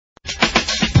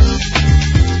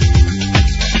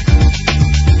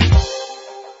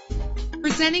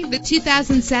Presenting the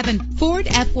 2007 Ford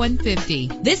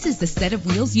F-150. This is the set of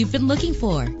wheels you've been looking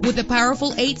for, with a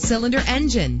powerful 8-cylinder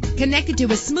engine connected to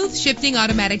a smooth shifting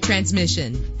automatic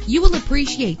transmission. You will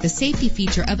appreciate the safety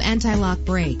feature of anti-lock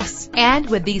brakes. And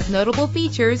with these notable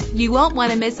features, you won't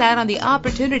want to miss out on the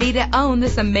opportunity to own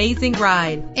this amazing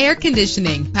ride. Air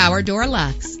conditioning, power door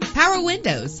locks, power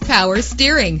windows, power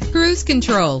steering, cruise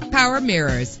control, power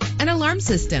mirrors, an alarm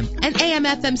system, an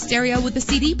AM/FM stereo with a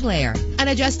CD player, an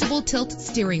adjustable tilt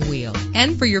steering wheel.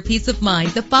 And for your peace of mind,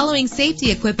 the following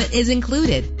safety equipment is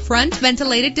included: front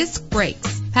ventilated disc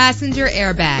brakes, passenger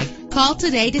airbag. Call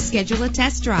today to schedule a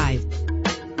test drive.